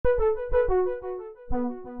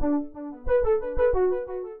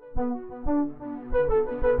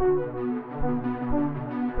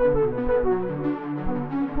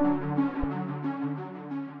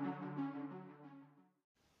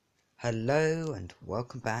Hello and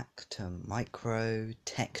welcome back to Micro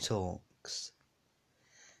Tech Talks.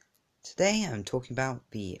 Today I'm talking about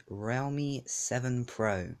the Realme 7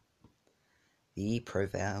 Pro, the Pro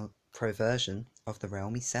version of the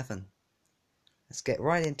Realme 7. Let's get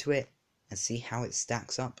right into it and see how it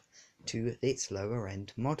stacks up to its lower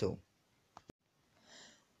end model.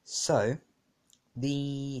 So,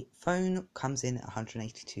 the phone comes in at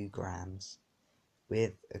 182 grams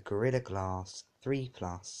with a Gorilla Glass 3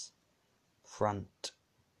 Plus front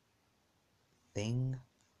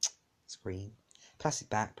screen, plastic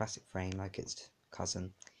back, plastic frame like its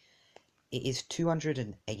cousin. It is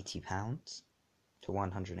 £280 to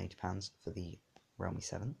 £180 for the Realme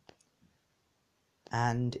 7,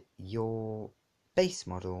 and your base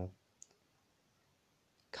model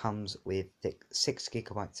comes with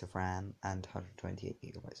 6GB of RAM and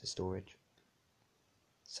 128GB of storage,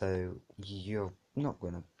 so you're not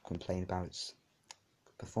going to complain about its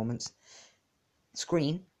performance.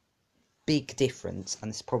 Screen, big difference, and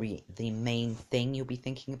this is probably the main thing you'll be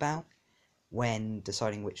thinking about when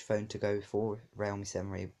deciding which phone to go for, Realme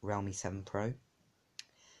 7 Pro.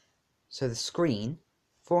 So the screen,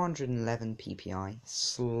 411 ppi,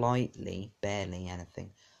 slightly, barely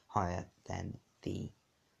anything higher than the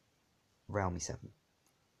Realme 7.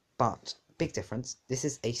 But, big difference, this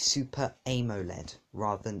is a Super AMOLED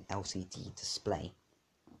rather than LCD display.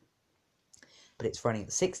 But it's running at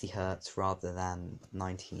 60Hz rather than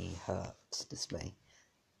 90Hz display.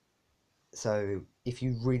 So if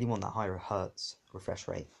you really want that higher Hertz refresh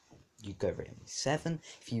rate, you go Realme 7.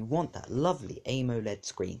 If you want that lovely AMOLED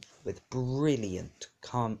screen with brilliant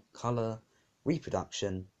colour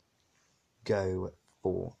reproduction, go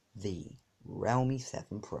for the Realme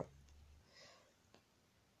 7 Pro.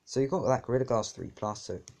 So you've got that Gorilla Glass 3 Plus,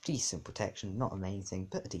 so decent protection, not amazing,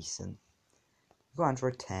 but decent. You've got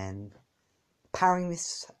Android 10. Powering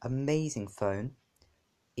this amazing phone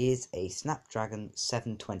is a Snapdragon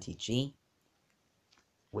 720G,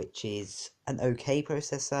 which is an okay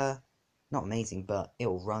processor, not amazing, but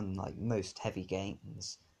it'll run like most heavy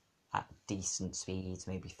games at decent speeds,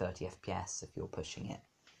 maybe 30 FPS if you're pushing it.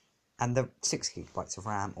 And the 6GB of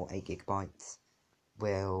RAM or 8GB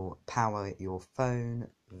will power your phone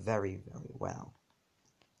very, very well.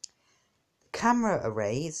 The camera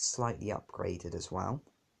array is slightly upgraded as well,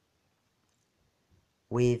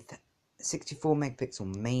 with 64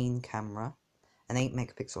 megapixel main camera, an 8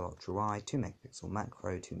 megapixel ultra wide, 2 megapixel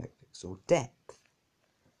macro, 2 megapixel depth.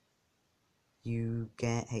 You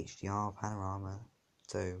get HDR, panorama,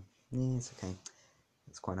 so yeah, it's okay.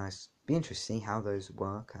 It's quite nice. Be interesting to see how those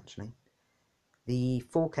work actually. The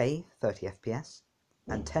 4K 30 FPS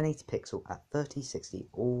and 1080 pixel at 30, 60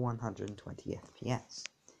 or 120 FPS.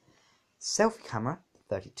 Selfie camera,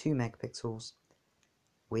 32 megapixels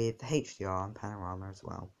with HDR and panorama as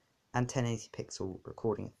well, and 1080 pixel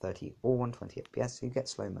recording at 30 or 120 FPS, so you get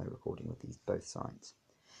slow-mo recording with these both sides.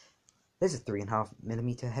 There's a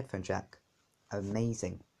 3.5mm headphone jack.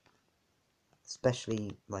 Amazing.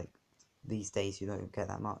 Especially like these days you don't get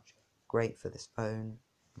that much. Great for this phone.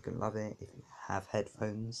 You can love it if you have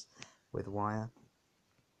headphones with wire.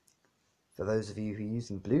 For those of you who are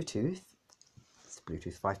using Bluetooth, it's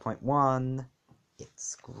Bluetooth 5.1.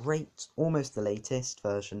 It's great. Almost the latest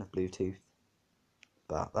version of Bluetooth.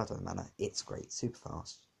 But that doesn't matter, it's great, super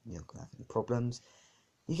fast, you're not going to have any problems.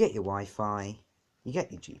 You get your Wi-Fi, you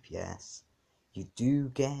get your GPS, you do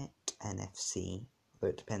get NFC, though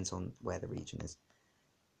it depends on where the region is,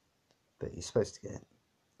 but you're supposed to get it.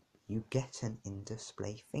 You get an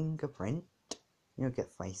in-display fingerprint, you'll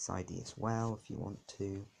get Face ID as well if you want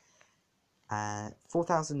to.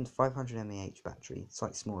 4500 mAh battery,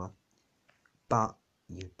 slightly smaller, but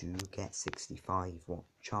you do get 65-watt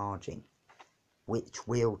charging, which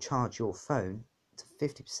will charge your phone to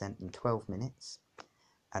 50% in 12 minutes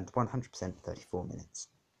and 100% in 34 minutes.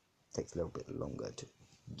 Takes a little bit longer to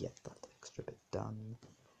get that extra bit done.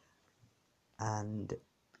 And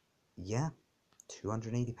yeah,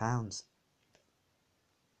 £280.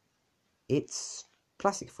 It's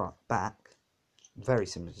plastic front back, very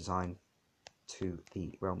similar design to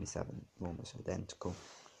the Realme 7, almost identical.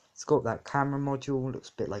 It's got that camera module, looks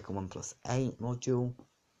a bit like a OnePlus 8 module.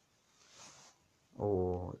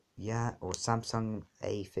 Or Samsung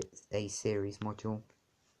A series module.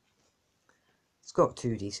 It's got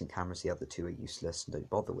two decent cameras, the other two are useless and don't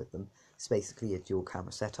bother with them. It's basically a dual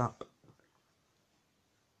camera setup,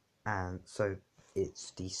 and so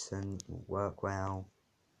it's decent, will work well.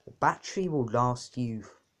 The battery will last you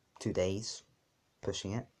 2 days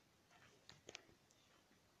pushing it,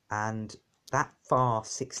 and that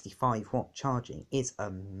fast 65-watt charging is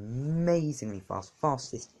amazingly fast,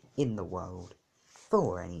 fastest in the world.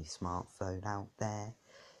 for any smartphone out there.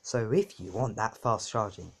 So if you want that fast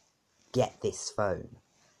charging, get this phone.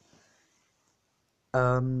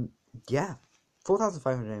 Yeah,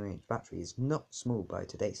 4,500 mAh battery is not small by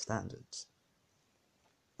today's standards.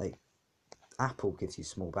 Like, Apple gives you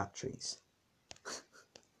small batteries.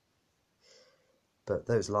 But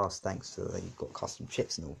those last thanks to you've got custom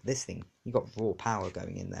chips and all. This thing, you've got raw power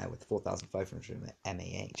going in there with 4,500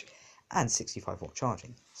 mAh and 65 watt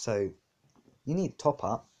charging. So you need to top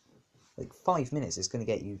up. Like 5 minutes is going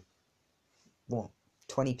to get you, what,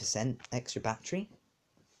 20% extra battery?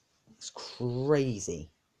 It's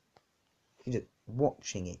crazy. You're just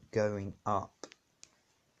watching it going up.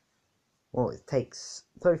 Well, it takes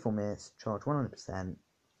 34 minutes to charge 100%.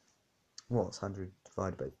 What's 100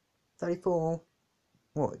 divided by 34?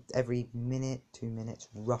 What, every minute, 2 minutes,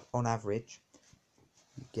 rough on average,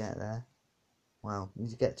 you get there. Wow,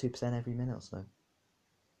 you get 2% every minute or so.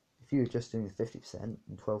 If you were just doing 50%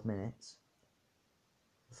 in 12 minutes,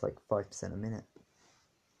 it's like 5% a minute.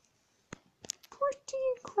 Pretty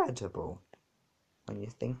incredible when you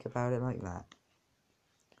think about it like that.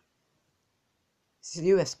 This is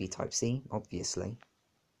USB Type-C, obviously.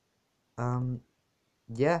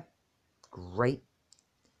 Yeah, great.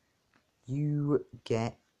 You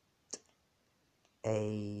get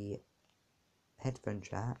a headphone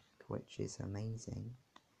jack, which is amazing,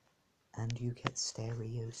 and you get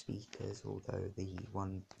stereo speakers, although the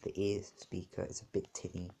ear speaker is a bit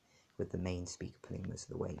tinny with the main speaker pulling most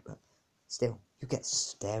of the way, but still, you get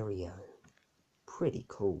stereo. Pretty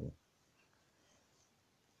cool.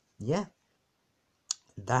 Yeah,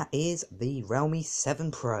 that is the Realme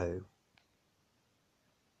 7 Pro.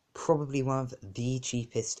 Probably one of the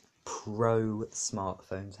cheapest Pro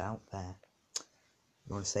smartphones out there.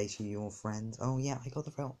 You want to say to your friends, "Oh yeah, I got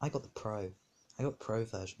the Pro. I got the Pro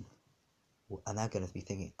version," and they're going to be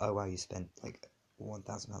thinking, "Oh wow, you spent like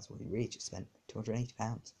 £1,000. Well, you really just spent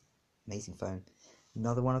 £280. Amazing phone.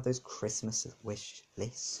 Another one of those Christmas wish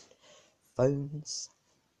list phones.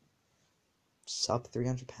 Sub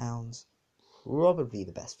 £300. Probably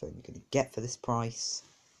the best phone you're going to get for this price.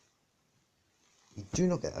 You do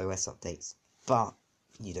not get OS updates, but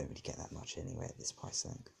you don't really get that much anyway at this price, I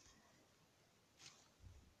think.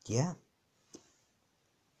 Yeah.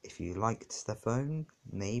 If you liked the phone,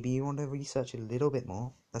 maybe you want to research it a little bit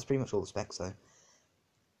more. That's pretty much all the specs, though.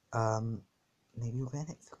 Maybe you'll get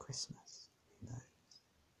it for Christmas. Who knows?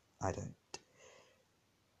 I don't.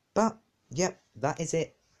 But, yep, that is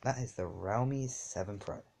it. That is the Realme 7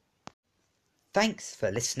 Pro. Thanks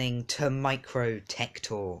for listening to Micro Tech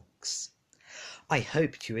Talks. I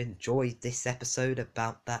hope you enjoyed this episode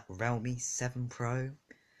about that Realme 7 Pro.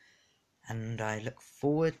 And I look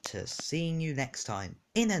forward to seeing you next time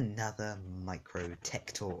in another Micro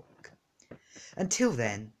Tech Talk. Until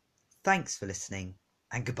then, thanks for listening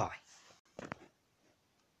and goodbye.